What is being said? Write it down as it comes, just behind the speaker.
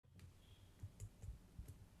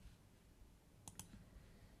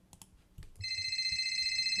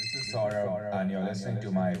Saurabh, and you're listening to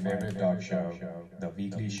my favorite talk show, The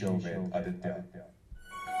Weekly Show with Aditya.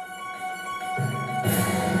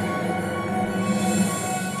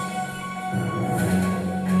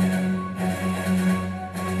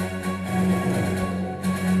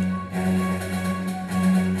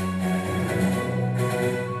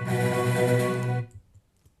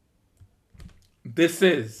 This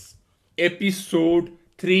is episode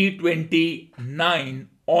 329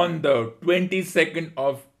 on the 22nd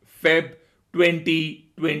of Feb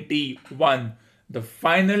 2021, the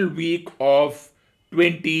final week of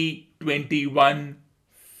 2021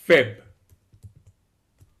 Feb.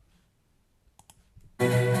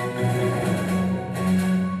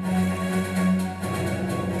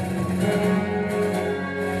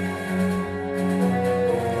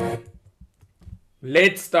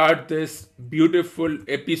 Let's start this beautiful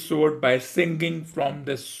episode by singing from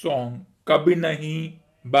the song Kabhi Nahi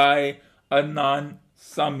by Adnan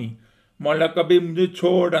Sami. मौला कभी मुझे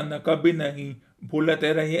छोड़ आना कभी नहीं, भूला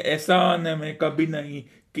तेरा ये एहसान है मैं कभी नहीं,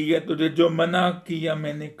 किया तुझे जो मना किया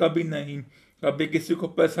मैंने कभी नहीं, कभी किसी को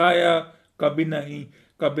फंसाया कभी नहीं,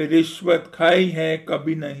 कभी रिश्वत खाई है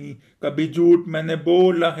कभी नहीं, कभी झूठ मैंने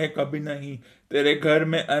बोला है कभी नहीं, तेरे घर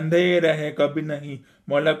में अंधेरा है कभी नहीं,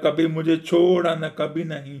 मौला कभी मुझे छोड़ा न कभी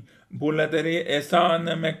नहीं, भूला तेरे एहसान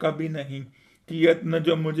है मैं कभी नहीं, किया तूने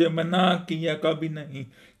जो मुझे मना किया कभी नहीं,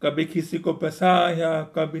 कभी किसी को फंसाया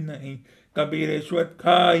कभी नहीं, कभी रिश्वत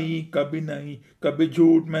खाई कभी नहीं, कभी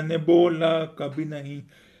झूठ मैंने बोला कभी नहीं,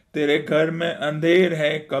 तेरे घर में अंधेर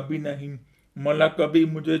है कभी नहीं, मौला कभी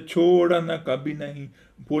मुझे छोड़ा न कभी नहीं,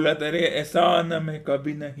 भूला तेरे एहसान में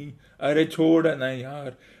कभी नहीं, अरे छोड़ न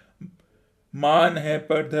यार, मान है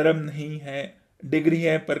पर धर्म नहीं है, डिग्री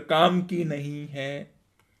है पर काम की नहीं है,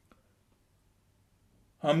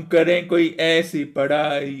 हम करें कोई ऐसी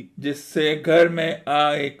पढ़ाई जिससे घर में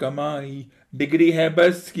आए कमाई, डिग्री है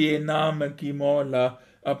बस ये नाम की मौला,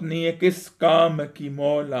 अपनी ये किस काम की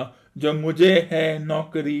मौला, जो मुझे है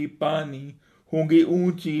नौकरी पानी, होंगी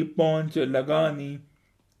ऊंची पहुंच लगानी,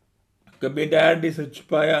 कभी डैडी से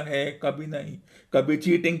छुपाया है कभी नहीं, कभी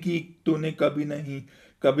चीटिंग की तूने कभी नहीं,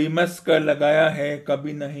 कभी मस्का लगाया है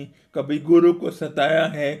कभी नहीं, कभी गुरु को सताया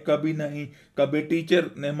है कभी नहीं, कभी टीचर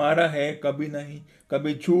ने मारा है कभी नहीं,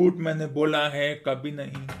 कभी झूठ मैंने बोला है कभी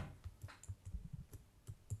नहीं।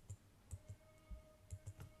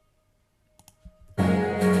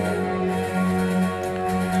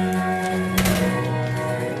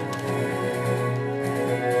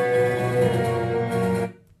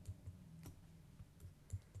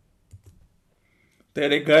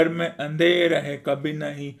 तेरे घर में अंधेरा है कभी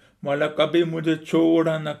नहीं, मौला कभी मुझे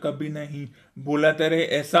छोड़ा न कभी नहीं, भूला तेरे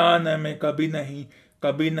एहसान है मैं कभी नहीं,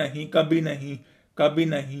 कभी नहीं कभी नहीं कभी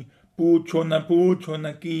नहीं, पूछो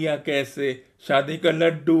न किया कैसे, शादी का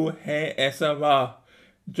लड्डू है ऐसा वाह,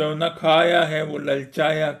 जो न खाया है वो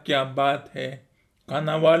ललचाया क्या बात है,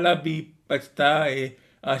 खाना वाला भी पछताए,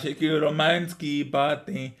 आशिकी रोमांस की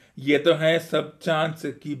बातें, ये तो है सब चांस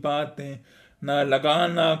की बातें, ना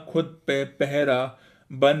लगाना खुद पे पहरा,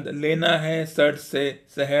 बंद लेना है सर से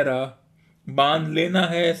सहरा, बांध लेना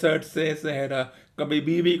है सर से सहरा, कभी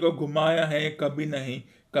बीवी को घुमाया है कभी नहीं,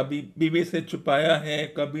 कभी बीवी से छुपाया है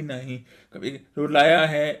कभी नहीं, कभी रुलाया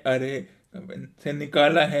है अरे कभी से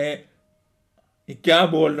निकाला है, ये क्या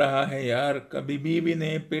बोल रहा है यार, कभी बीवी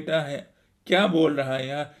ने पीटा है, क्या बोल रहा है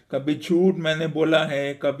यार, कभी झूठ मैंने बोला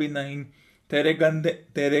है कभी नहीं, तेरे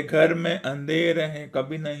घर में अंधेरे हैं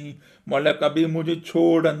कभी नहीं, मौला कभी मुझे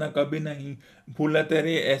छोड़ न कभी नहीं, भूला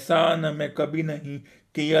तेरे एहसान में कभी नहीं,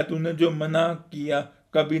 किया तूने जो मना किया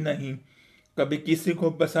कभी नहीं, कभी किसी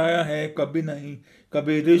को बसाया है कभी नहीं,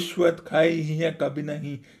 कभी रिश्वत खाई ही है कभी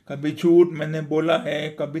नहीं, कभी झूठ मैंने बोला है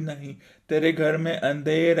कभी नहीं, तेरे घर में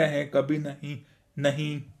अंधेरा है कभी नहीं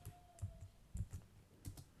नहीं।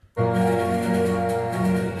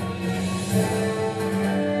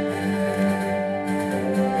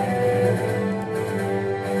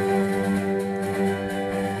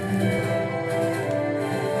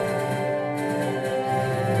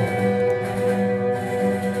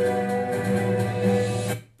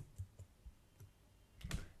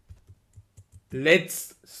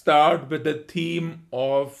 Let's start with the theme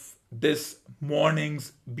of this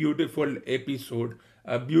morning's beautiful episode.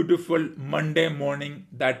 A beautiful Monday morning,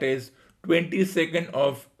 that is 22nd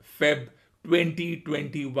of Feb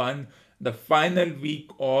 2021, the final week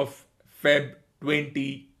of Feb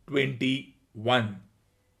 2021.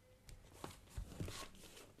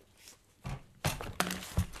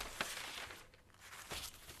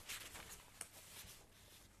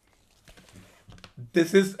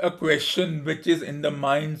 This is a question which is in the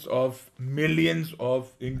minds of millions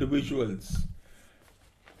of individuals.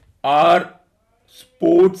 Are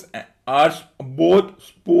sports are both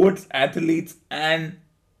sports athletes and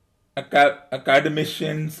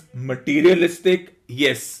academicians materialistic?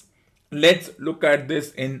 Yes. Let's look at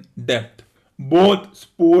this in depth. Both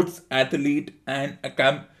sports athlete and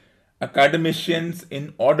academicians,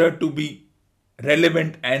 in order to be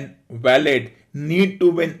relevant and valid, need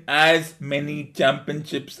to win as many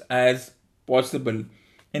championships as possible.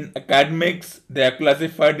 In academics, they are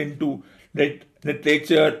classified into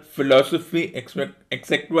literature, philosophy,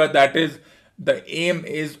 etc. That is, the aim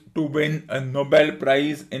is to win a Nobel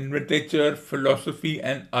Prize in literature, philosophy,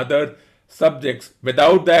 and other subjects.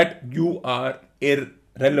 Without that, you are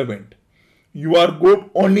irrelevant. You are good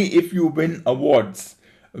only if you win awards,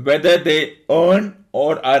 whether they earn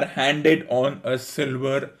or are handed on a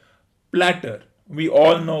silver platter. We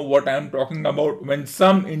all know what I am talking about when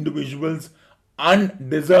some individuals,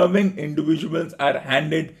 undeserving individuals, are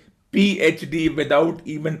handed PhD without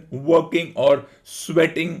even working or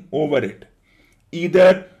sweating over it.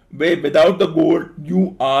 Either way, without the gold,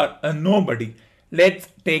 you are a nobody. Let's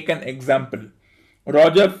take an example.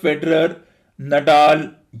 Roger Federer,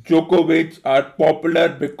 Nadal, Djokovic are popular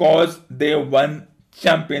because they won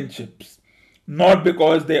championships, not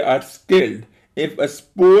because they are skilled. If a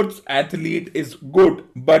sports athlete is good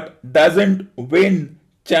but doesn't win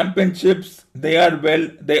championships, they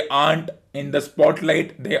aren't in the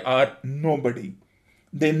spotlight, they are nobody.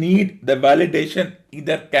 They need the validation,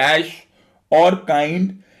 either cash or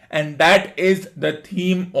kind, and that is the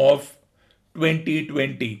theme of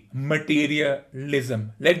 2020,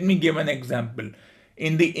 materialism. Let me give an example.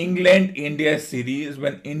 In the England India series,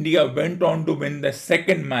 when India went on to win the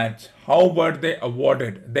second match, how were they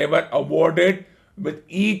awarded? They were awarded with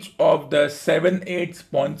each of the 7-8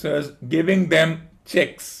 sponsors giving them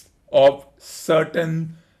checks of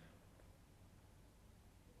certain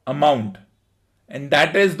amount, and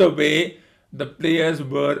that is the way the players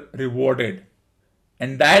were rewarded.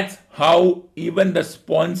 And that's how even the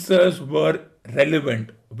sponsors were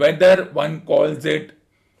relevant, whether one calls it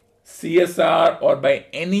CSR or by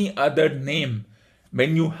any other name.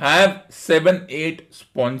 When you have 7-8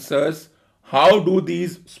 sponsors, how do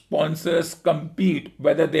these sponsors compete,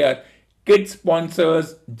 whether they are kit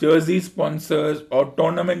sponsors, jersey sponsors, or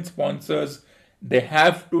tournament sponsors? They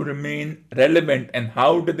have to remain relevant. And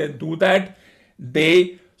how do they do that?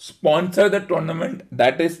 They sponsor the tournament,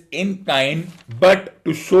 that is in kind, but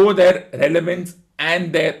to show their relevance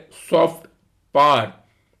and their soft power,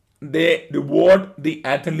 they reward the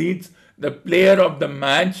athletes, the player of the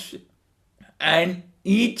match, and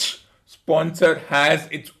each sponsor has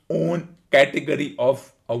its own category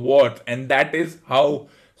of awards, and that is how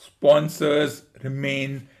sponsors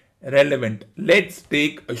remain relevant. Let's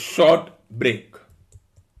take a short break.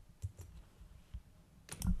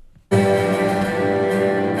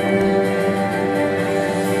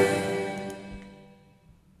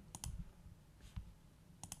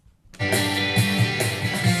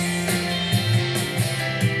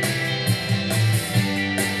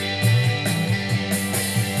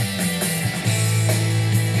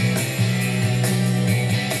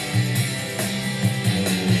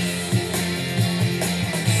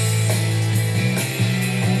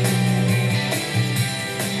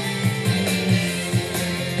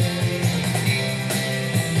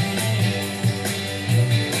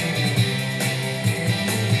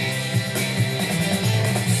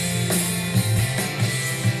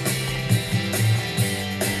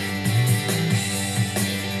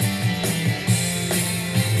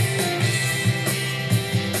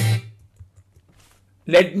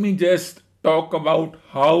 Let me just talk about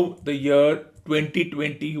how the year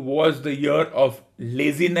 2020 was the year of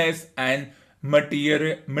laziness and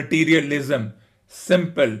materialism.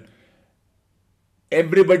 Simple.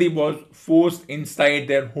 Everybody was forced inside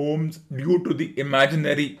their homes due to the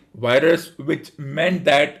imaginary virus, which meant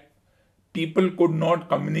that people could not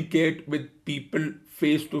communicate with people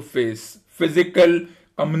face to face. Physical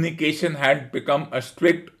communication had become a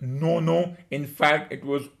strict no no. In fact, it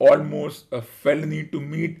was almost a felony to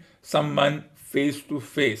meet someone face to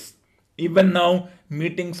face. Even now,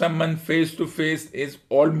 meeting someone face to face is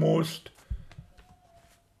almost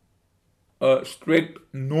a strict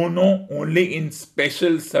no no. Only in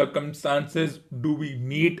special circumstances do we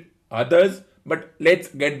meet others. But let's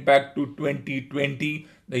get back to 2020,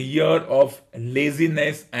 the year of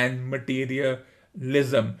laziness and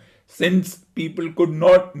materialism. Since people could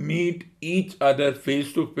not meet each other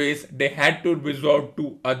face to face, they had to resort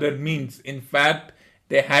to other means. In fact,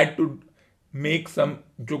 they had to make some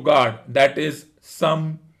jugaad, that is,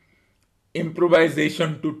 some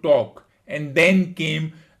improvisation to talk. And then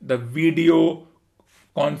came the video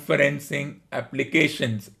conferencing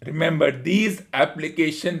applications. Remember, these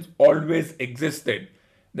applications always existed.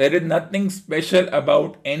 There is nothing special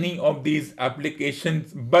about any of these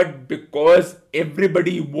applications, but because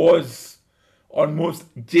everybody was almost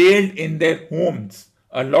jailed in their homes,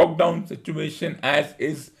 a lockdown situation, as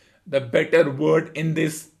is the better word in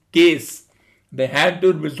this case, they had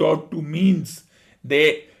to resort to means.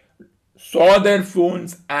 They saw their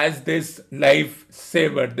phones as this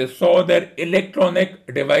lifesaver. They saw their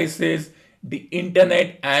electronic devices, the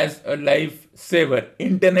internet, as a lifesaver.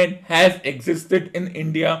 Internet has existed in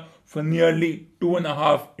India for nearly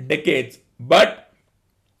 2.5 decades. But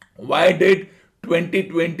why did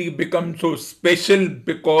 2020 become so special?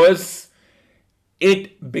 Because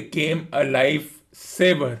it became a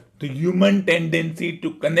lifesaver. The human tendency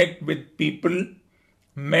to connect with people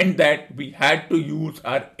meant that we had to use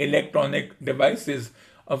our electronic devices.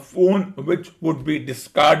 A phone which would be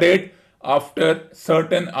discarded after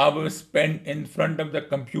certain hours spent in front of the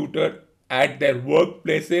computer at their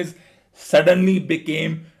workplaces suddenly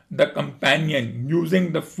became the companion.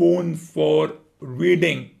 Using the phone for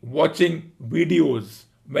reading, watching videos.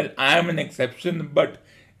 Well, I am an exception, but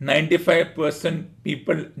 95%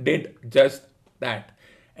 people did just that.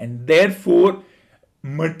 And therefore,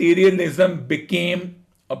 materialism became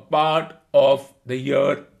a part of the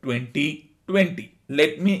year 2020.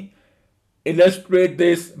 Let me illustrate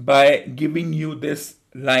this by giving you this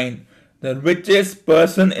line. The richest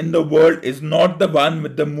person in the world is not the one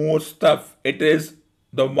with the most stuff, it is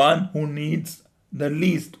the one who needs the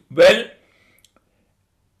least. Well,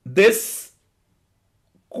 this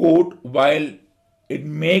quote, while it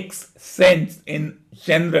makes sense in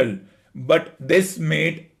general, but this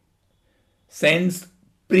made sense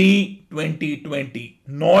pre 2020,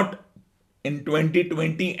 not in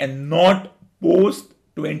 2020 and not post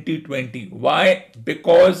 2020. Why?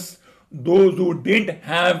 Because those who didn't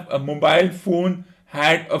have a mobile phone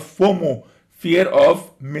had a FOMO, fear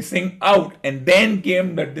of missing out. And then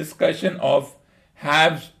came the discussion of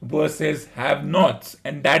haves versus have nots.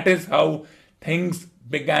 And that is how things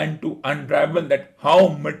began to unravel, that how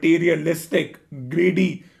materialistic,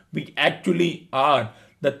 greedy we actually are.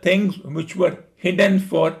 The things which were hidden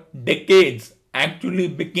for decades actually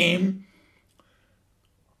became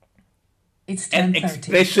an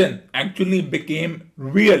expression, actually became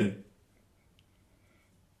real.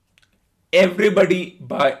 Everybody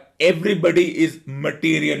is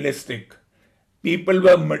materialistic. People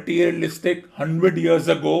were materialistic 100 years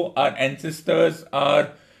ago. Our ancestors,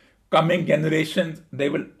 our coming generations, they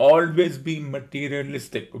will always be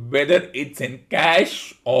materialistic, whether it's in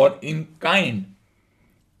cash or in kind.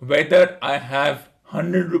 Whether I have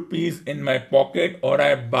 100 rupees in my pocket or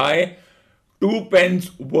I buy 2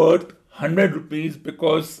 pence worth 100 rupees,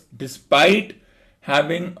 because despite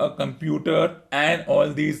having a computer and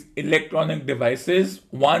all these electronic devices,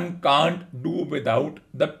 one can't do without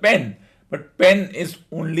the pen. But pen is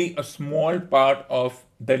only a small part of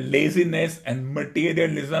the laziness and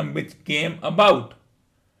materialism which came about.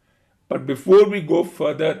 But before we go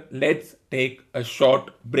further, let's take a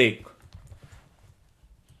short break.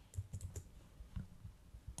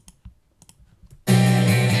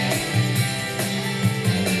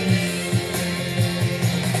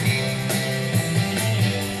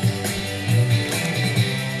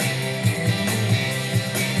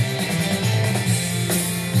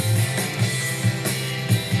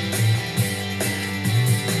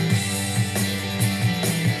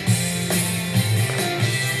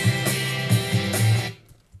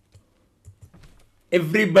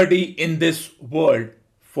 Everybody in this world,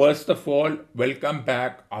 first of all, welcome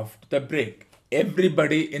back after the break.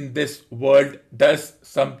 Everybody in this world does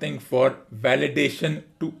something for validation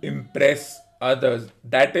to impress others.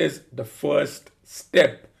 That is the first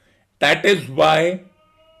step. That is why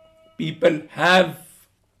people have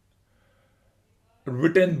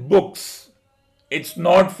written books. It's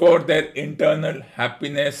not for their internal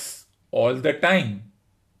happiness all the time.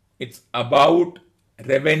 It's about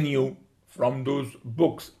revenue from those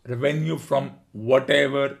books, revenue from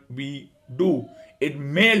whatever we do. It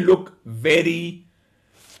may look very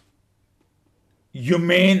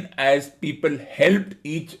humane as people helped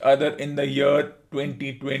each other in the year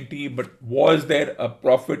 2020, but was there a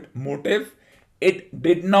profit motive? It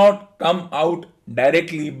did not come out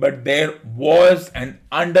directly, but there was an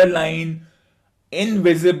underlying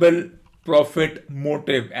invisible profit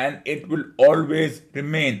motive, and it will always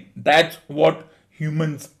remain. That's what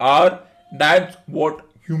humans are, that's what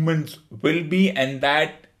humans will be, and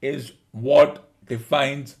that is what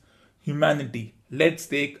defines humanity. Let's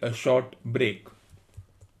take a short break.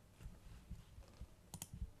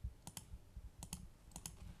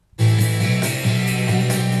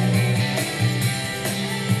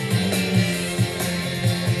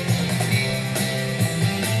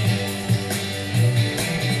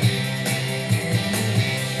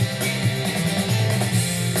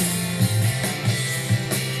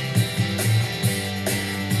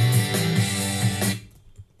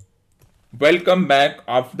 Welcome back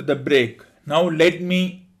after the break. Now let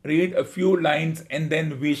me read a few lines and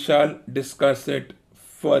then we shall discuss it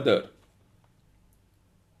further.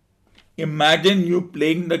 Imagine you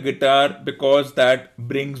playing the guitar because that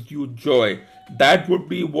brings you joy. That would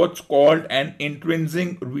be what's called an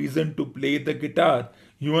intrinsic reason to play the guitar.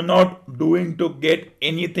 You are not doing to get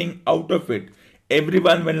anything out of it.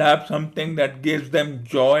 Everyone will have something that gives them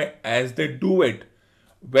joy as they do it.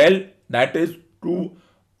 Well, that is true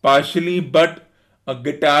partially, but a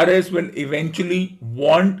guitarist will eventually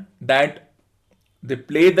want that they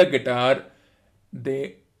play the guitar,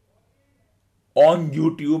 they on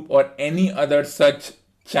YouTube or any other such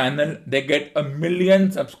channel, they get 1 million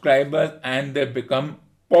subscribers and they become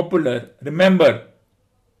popular. Remember,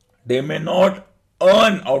 they may not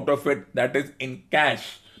earn out of it, that is in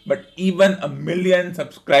cash, but even 1 million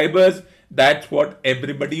subscribers, that's what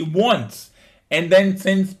everybody wants. And then,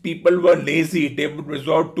 since people were lazy, they would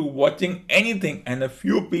resort to watching anything, and a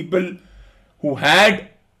few people who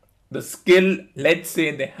had the skill, let's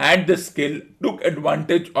say they had the skill, took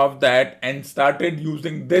advantage of that and started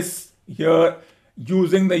using this year,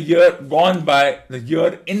 using the year gone by, the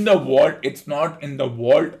year in the vault. It's not in the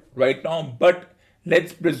vault right now, but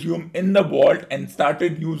let's presume in the vault, and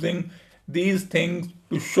started using these things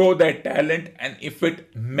to show their talent. And if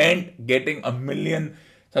it meant getting 1 million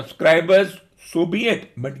subscribers, so be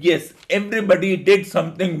it. But yes, everybody did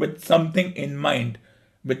something with something in mind,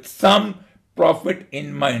 with some profit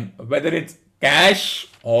in mind, whether it's cash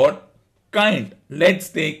or kind. Let's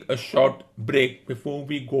take a short break before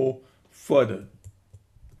we go further.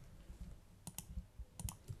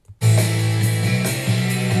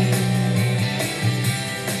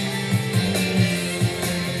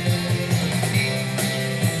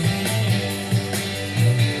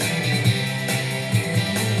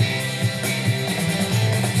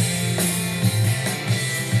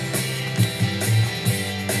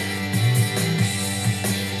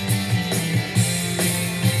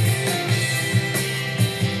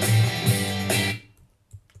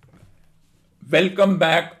 Welcome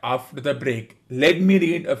back after the break. Let me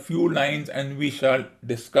read a few lines and we shall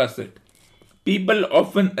discuss it. People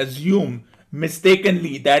often assume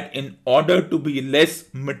mistakenly that in order to be less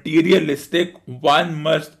materialistic, one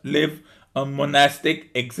must live a monastic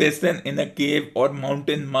existence in a cave or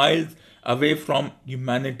mountain miles away from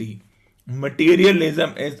humanity.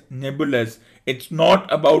 Materialism is nebulous. It's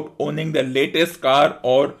not about owning the latest car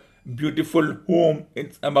or beautiful home.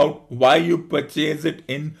 It's about why you purchase it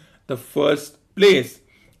in the first place.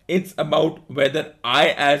 It's about whether I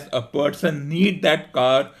as a person need that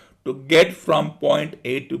car to get from point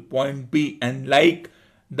A to point B and like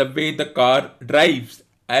the way the car drives,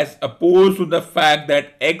 as opposed to the fact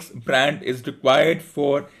that X brand is required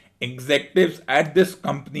for executives at this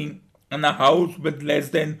company, and a house with less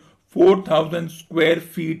than 4,000 square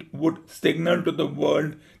feet would signal to the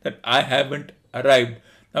world that I haven't arrived.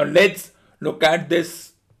 Now let's look at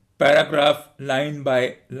this paragraph line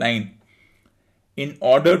by line. In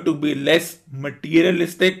order to be less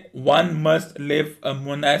materialistic, one must live a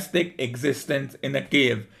monastic existence in a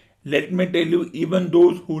cave. Let me tell you, even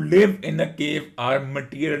those who live in a cave are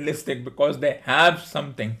materialistic because they have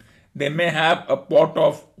something. They may have a pot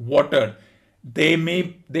of water. They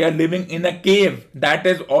are living in a cave. That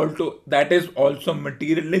is also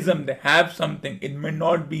materialism. They have something. It may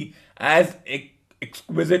not be as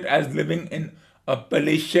exquisite as living in a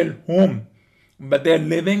palatial home, but they are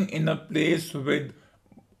living in a place with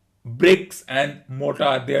bricks and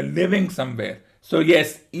mortar. They are living somewhere. So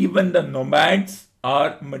yes, even the nomads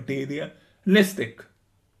are materialistic.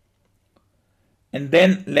 And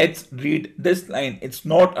then let's read this line. It's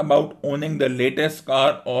not about owning the latest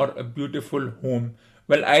car or a beautiful home.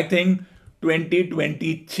 Well, I think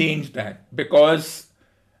 2020 changed that, because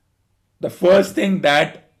the first thing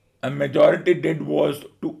that a majority did was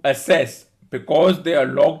to assess, because they are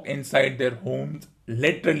locked inside their homes,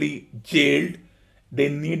 literally jailed, they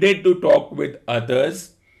needed to talk with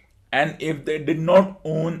others. And if they did not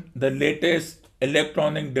own the latest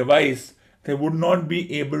electronic device, they would not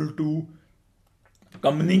be able to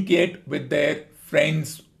communicate with their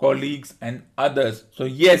friends, colleagues, and others. So,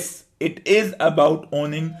 yes, it is about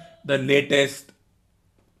owning the latest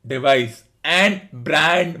device, and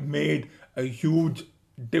brand made a huge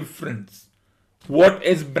difference. What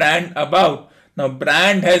is brand about? Now,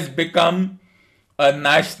 brand has become a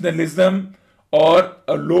nationalism or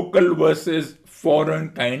a local versus foreign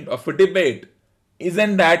kind of a debate.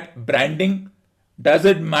 Isn't that branding? Does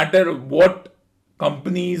it matter what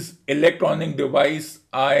company's electronic device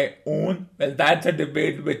I own? Well, that's a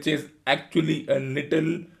debate which is actually a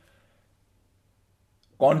little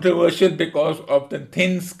controversial because of the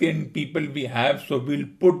thin skinned people we have, so we'll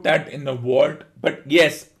put that in the vault. But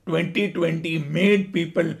yes, 2020 made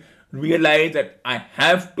people realize that I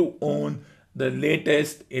have to own the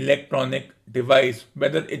latest electronic device,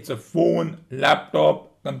 whether it's a phone,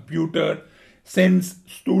 laptop, computer. Since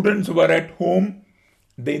students were at home,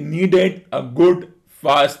 they needed a good,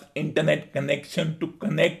 fast internet connection to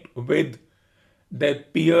connect with their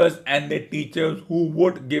peers and their teachers who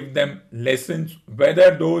would give them lessons.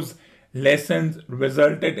 Whether those lessons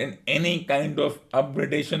resulted in any kind of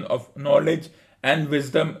upgradation of knowledge and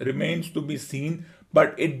wisdom remains to be seen,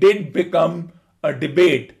 but it did become a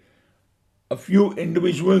debate. A few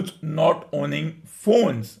individuals not owning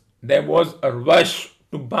phones. There was a rush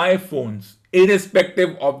to buy phones,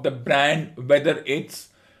 irrespective of the brand, whether it's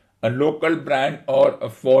a local brand or a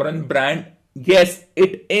foreign brand. Yes,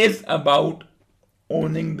 it is about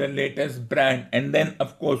owning the latest brand. And then,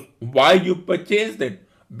 of course, why you purchased it.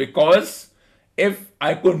 Because if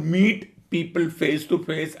I could meet people face to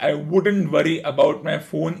face, I wouldn't worry about my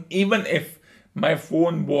phone, even if my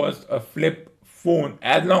phone was a flip phone,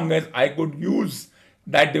 as long as I could use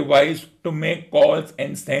that device to make calls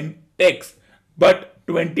and send texts. But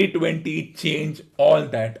 2020 changed all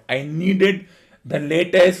that. I needed the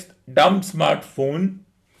latest dumb smartphone,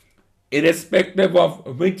 irrespective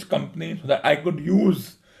of which company, so that I could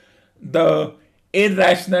use the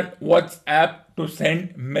irrational WhatsApp to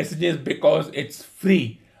send messages because it's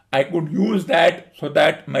free. I could use that so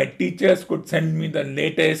that my teachers could send me the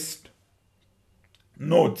latest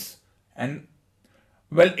notes. And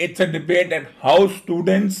well, it's a debate at how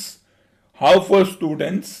for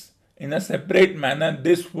students in a separate manner,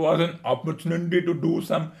 this was an opportunity to do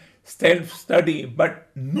some self-study. But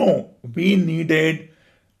no, we needed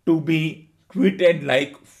to be treated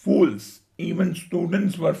like fools. Even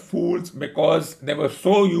students were fools because they were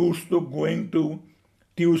so used to going to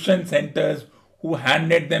tuition centers who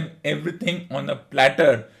handed them everything on a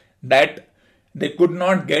platter that they could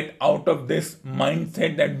not get out of this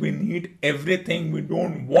mindset that we need everything, we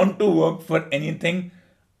don't want to work for anything.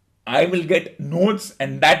 I will get notes,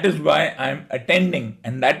 and that is why I'm attending,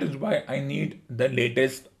 and that is why I need the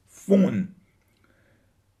latest phone.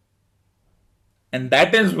 And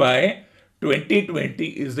that is why 2020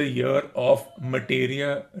 is the year of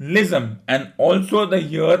materialism and also the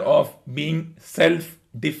year of being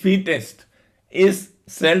self-defeatist. Is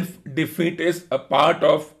self-defeatist a part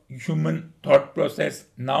of human thought process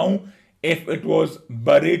now? If it was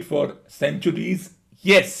buried for centuries,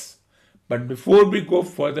 yes. But before we go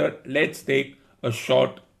further, let's take a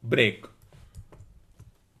short break.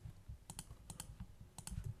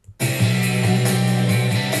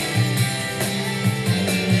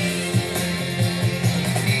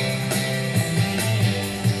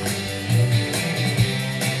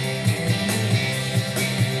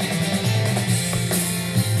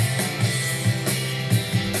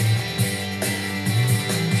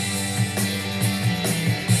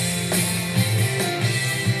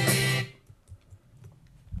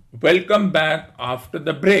 Welcome back after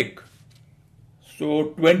the break. So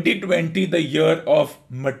 2020, the year of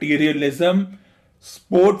materialism.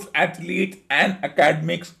 Sports athletes and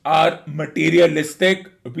academics are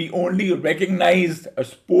materialistic. We only recognize a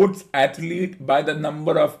sports athlete by the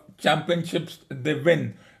number of championships they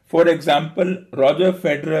win. For example, Roger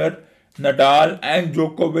Federer, Nadal, and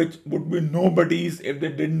Djokovic would be nobodies if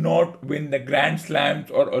they did not win the Grand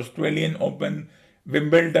Slams or Australian Open,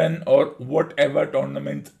 Wimbledon, or whatever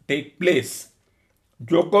tournaments take place.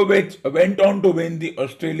 Djokovic went on to win the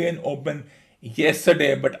Australian Open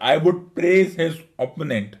yesterday, but I would praise his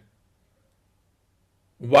opponent.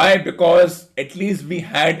 Why? Because at least we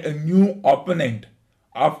had a new opponent.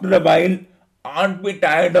 After a while, aren't we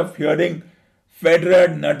tired of hearing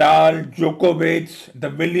Federer, Nadal, Djokovic,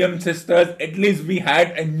 the Williams sisters? At least we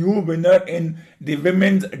had a new winner in the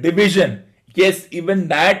women's division. Yes, even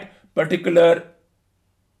that particular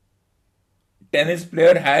tennis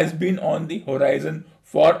player has been on the horizon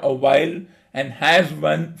for a while and has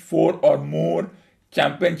won 4 or more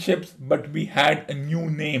championships, but we had a new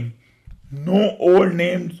name. No old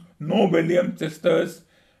names, no Williams sisters.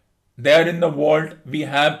 They are in the vault. We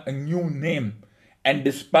have a new name. And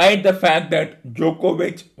despite the fact that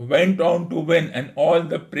Djokovic went on to win and all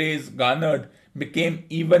the praise garnered became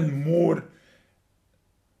even more,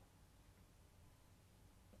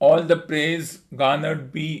 all the praise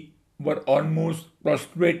garnered we were almost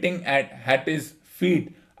prostrating at his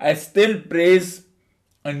feet. I still praise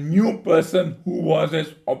a new person who was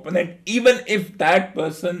his opponent, even if that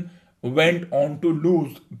person went on to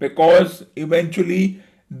lose, because eventually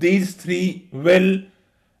these three will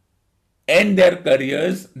end their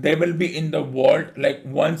careers, they will be in the vault. Like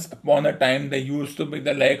once upon a time, they used to be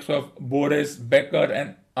the likes of Boris Becker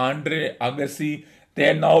and Andre Agassi. They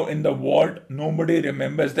are now in the vault. Nobody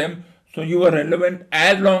remembers them. So you are relevant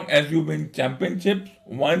as long as you win championships.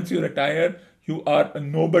 Once you retire, you are a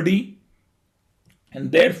nobody.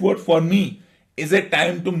 And therefore, for me, is it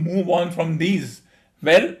time to move on from these?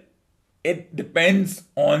 Well, it depends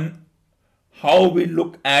on how we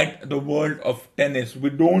look at the world of tennis.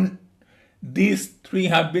 These three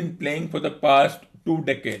have been playing for the past 2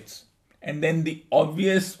 decades. And then the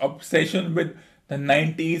obvious obsession with the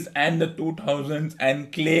 90s and the 2000s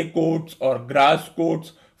and clay courts or grass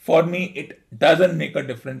courts, for me, it doesn't make a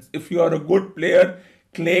difference. If you are a good player,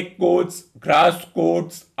 clay courts, grass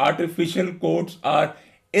courts, artificial courts are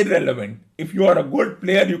irrelevant. If you are a good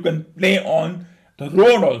player, you can play on the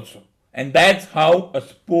road also. And that's how a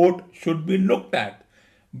sport should be looked at.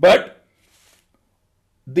 But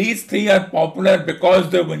these three are popular because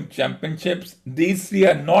they win championships. These three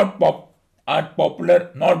are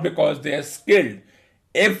popular not because they are skilled.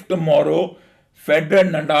 If tomorrow Federer,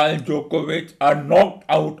 Nadal, Djokovic are knocked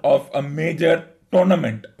out of a major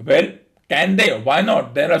tournament, well, can they? Why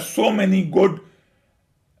not? There are so many good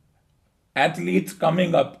athletes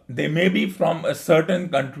coming up. They may be from a certain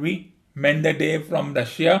country, Medvedev from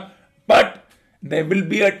Russia, but there will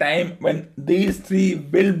be a time when these three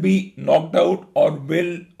will be knocked out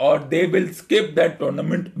or they will skip that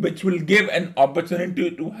tournament, which will give an opportunity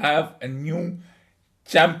to have a new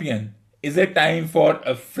champion. Is it time for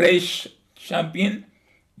a fresh champion?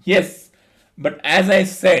 Yes, but as I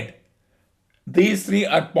said, these three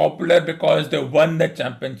are popular because they won the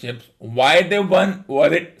championships. Why they won?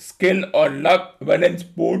 Was it skill or luck? Well, in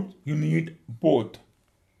sports, you need both.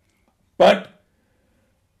 But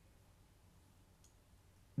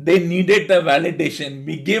they needed the validation.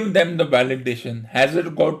 We give them the validation. Has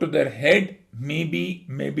it got to their head? Maybe,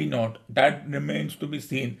 maybe not. That remains to be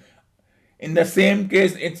seen. In the same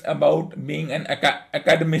case, it's about being an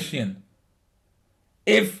academician.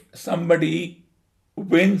 If somebody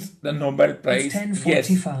wins the Nobel Prize, yes,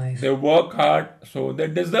 they work hard, so they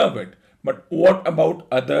deserve it. But what about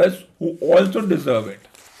others who also deserve it?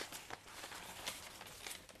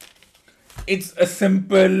 It's a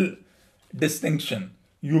simple distinction.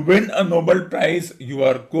 You win a Nobel Prize, you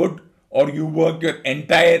are good, or you work your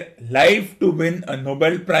entire life to win a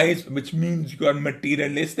Nobel Prize, which means you are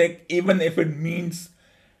materialistic. Even if it means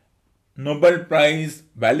Nobel Prize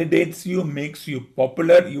validates you, makes you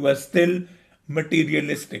popular, you are still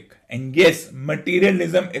materialistic. And yes,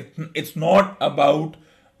 materialism, it's not about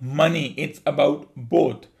money, it's about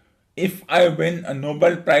both. If I win a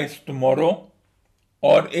Nobel Prize tomorrow,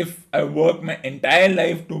 or if I work my entire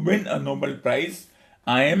life to win a Nobel Prize,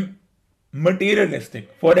 I am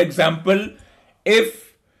materialistic. For example,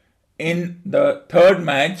 if in the third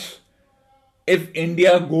match, if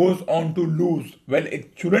India goes on to lose, well,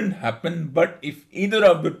 it shouldn't happen, but if either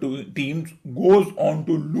of the two teams goes on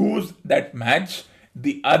to lose that match,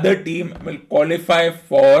 the other team will qualify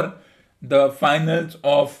for the finals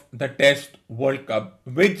of the Test World Cup,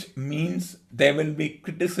 which means there will be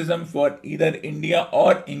criticism for either India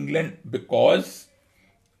or England because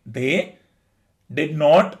they did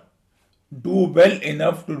not do well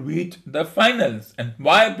enough to reach the finals. And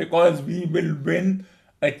why? Because we will win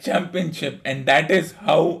a championship, and that is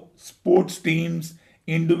how sports teams,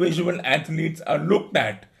 individual athletes are looked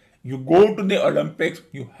at. You go to the Olympics,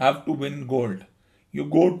 you have to win gold. You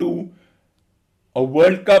go to a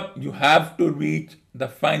World Cup, you have to reach the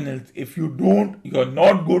finals. If you don't, you're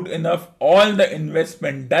not good enough. All the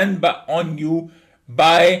investment done on you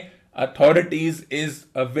by authorities is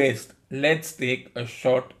a waste. Let's take a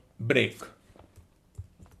short break.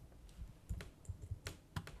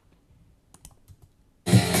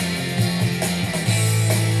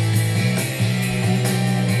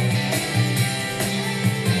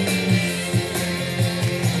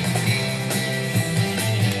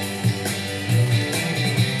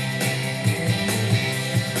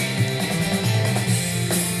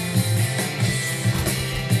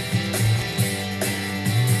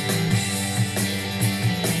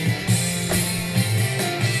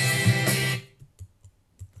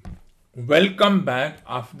 Welcome back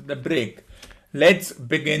after the break. Let's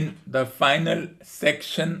begin the final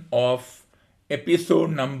section of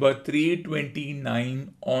episode number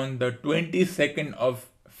 329 on the 22nd of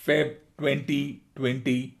Feb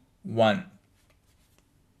 2021.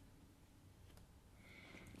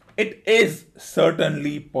 It is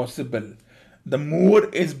certainly possible. The moor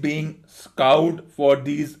is being scoured for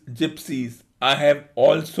these gypsies. I have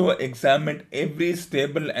also examined every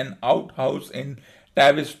stable and outhouse in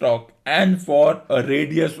Tavistock and for a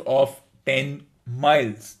radius of 10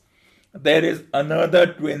 miles. There is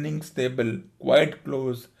another training stable quite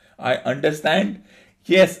close. I understand.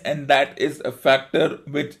 Yes, and that is a factor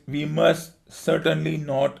which we must certainly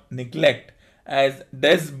not neglect. As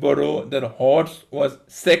Desborough, their horse, was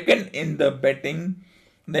second in the betting,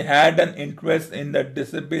 they had an interest in the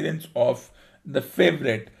disappearance of the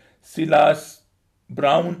favorite. Silas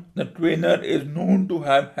Brown, the trainer, is known to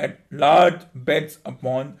have had large bets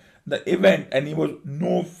upon the event, and he was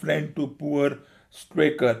no friend to poor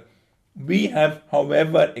Straker. We have,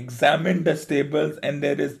 however, examined the stables, and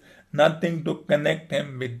there is nothing to connect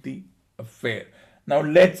him with the affair. Now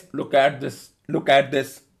let's look at this. Look at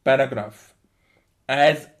this paragraph.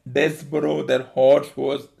 As Desborough, their horse,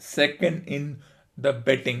 was second in the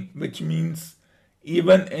betting, which means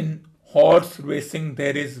even in horse racing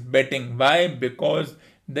there is betting. Why? Because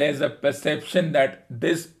there's a perception that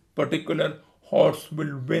this particular horse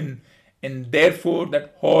will win, and therefore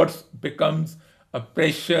that horse becomes a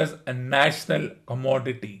precious and national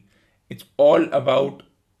commodity. It's all about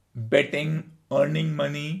betting, earning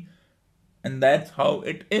money, and that's how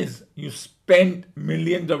it is. You spend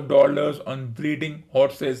millions of dollars on breeding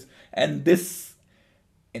horses, and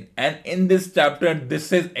in this chapter,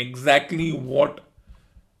 this is exactly what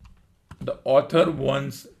the author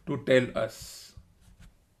wants to tell us.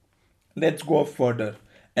 Let's go further.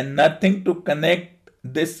 And nothing to connect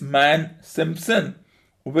this man Simpson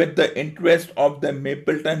with the interest of the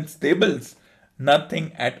Mapleton stables.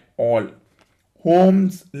 Nothing at all.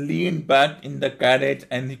 Holmes leaned back in the carriage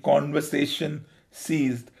and the conversation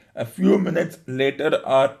ceased. A few minutes later,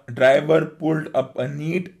 our driver pulled up a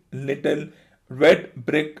neat little red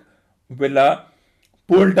brick villa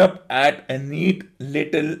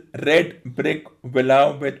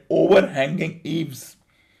with overhanging eaves,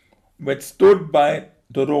 which stood by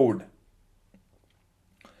the road.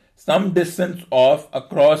 Some distance off,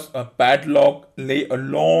 across a padlock, lay a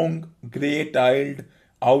long grey tiled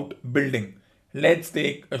out building. Let's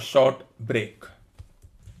take a short break.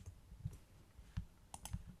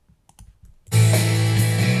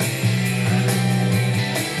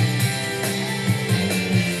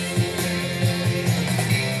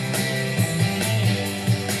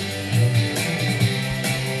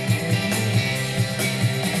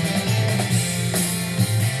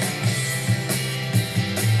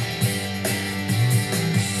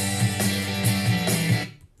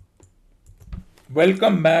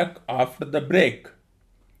 Welcome back after the break.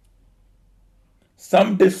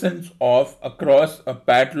 Some distance off, across a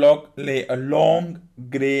padlock, lay a long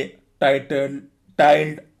grey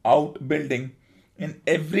tiled out building. In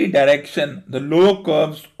every direction, the low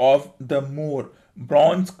curves of the moor,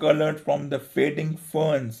 bronze colored from the fading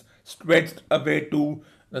ferns, stretched away to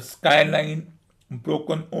the skyline,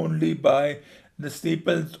 broken only by the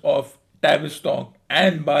steeples of Tavistock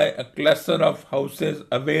and by a cluster of houses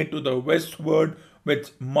away to the westward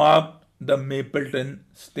which marked the Mapleton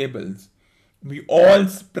stables. We all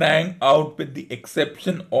sprang out with the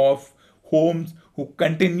exception of Holmes, who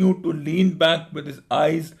continued to lean back with his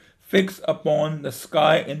eyes fixed upon the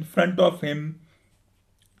sky in front of him,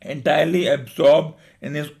 entirely absorbed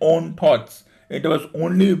in his own thoughts. It was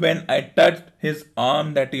only when I touched his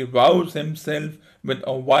arm that he roused himself with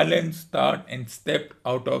a violent start and stepped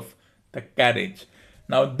out of the carriage.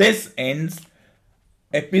 Now, this ends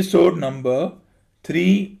episode number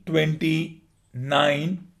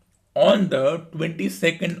 329 on the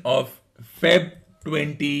 22nd of Feb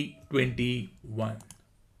 2021.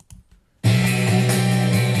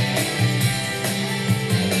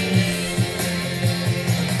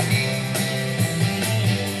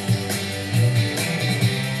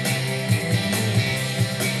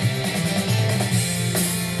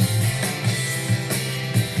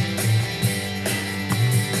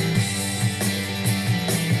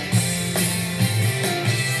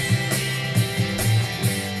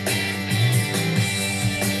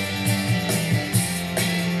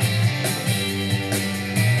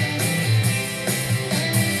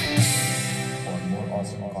 For more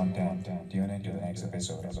awesome content, tune into the next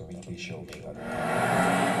episode of the weekly show.